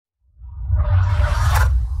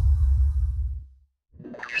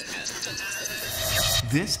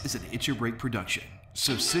This is an It's Your Break production,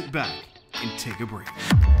 so sit back and take a break.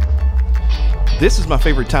 This is my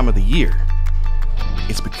favorite time of the year.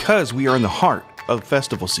 It's because we are in the heart of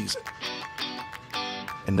festival season.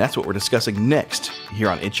 And that's what we're discussing next here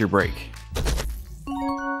on It's Your Break.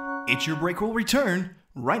 It's Your Break will return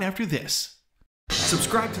right after this.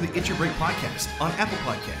 Subscribe to the It's Your Break podcast on Apple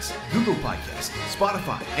Podcasts, Google Podcasts,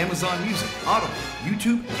 Spotify, Amazon Music, Audible,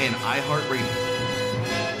 YouTube, and iHeartRadio.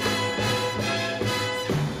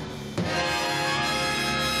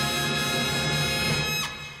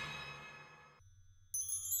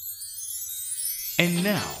 And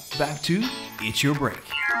now, back to It's Your Break.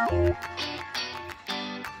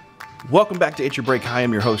 Welcome back to It's Your Break. Hi,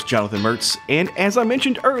 I'm your host, Jonathan Mertz. And as I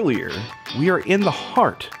mentioned earlier, we are in the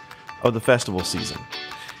heart of the festival season.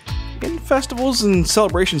 And festivals and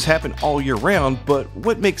celebrations happen all year round, but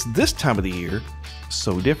what makes this time of the year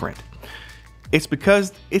so different? It's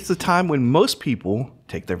because it's the time when most people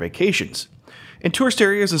take their vacations. And tourist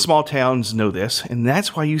areas and small towns know this, and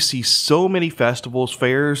that's why you see so many festivals,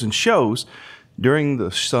 fairs, and shows during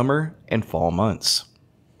the summer and fall months.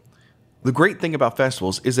 The great thing about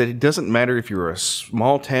festivals is that it doesn't matter if you're a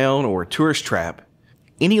small town or a tourist trap,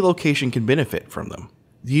 any location can benefit from them.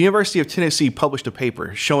 The University of Tennessee published a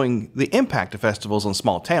paper showing the impact of festivals on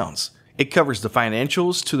small towns. It covers the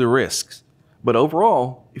financials to the risks. But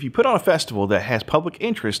overall, if you put on a festival that has public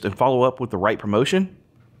interest and follow up with the right promotion,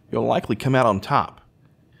 you'll likely come out on top.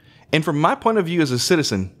 And from my point of view as a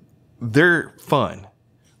citizen, they're fun.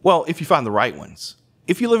 Well, if you find the right ones.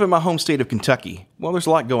 If you live in my home state of Kentucky, well, there's a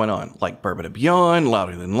lot going on, like Bourbon and Beyond,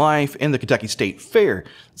 Louder Than Life, and the Kentucky State Fair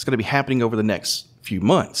that's going to be happening over the next few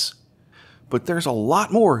months. But there's a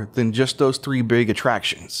lot more than just those three big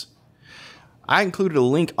attractions. I included a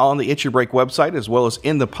link on the It's Your Break website, as well as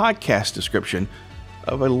in the podcast description,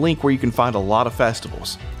 of a link where you can find a lot of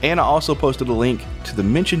festivals. And I also posted a link to the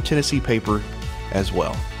mentioned Tennessee paper as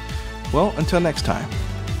well. Well, until next time,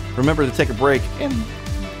 remember to take a break and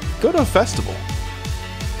go to a festival.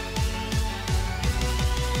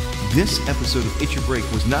 This episode of It's Your Break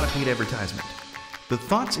was not a paid advertisement. The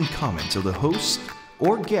thoughts and comments of the host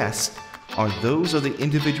or guests are those of the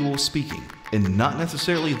individual speaking, and not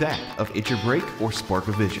necessarily that of It's Your Break or Spark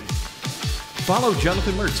a Vision. Follow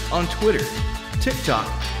Jonathan Mertz on Twitter, TikTok,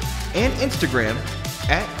 and Instagram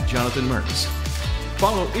at Jonathan Mertz.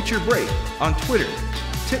 Follow It's Your Break on Twitter,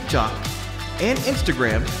 TikTok, and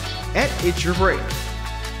Instagram at It's Your Break.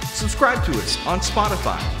 Subscribe to us on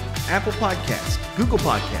Spotify, Apple Podcasts, Google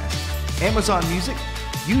Podcasts, Amazon Music,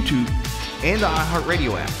 YouTube, and the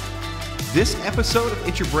iHeartRadio app. This episode of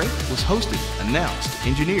It's Your Break was hosted, announced,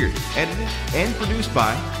 engineered, edited, and produced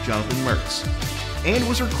by Jonathan Mertz, and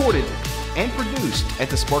was recorded and produced at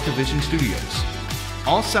the Spark a Vision Studios.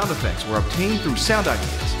 All sound effects were obtained through Sound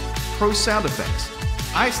Ideas, Pro Sound Effects,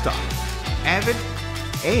 iStock, Avid,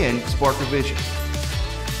 and Spark a Vision.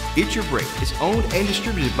 It's Your Break is owned and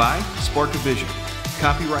distributed by Spark a Vision.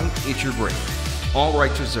 Copyright It's Your Break. All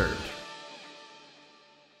rights reserved.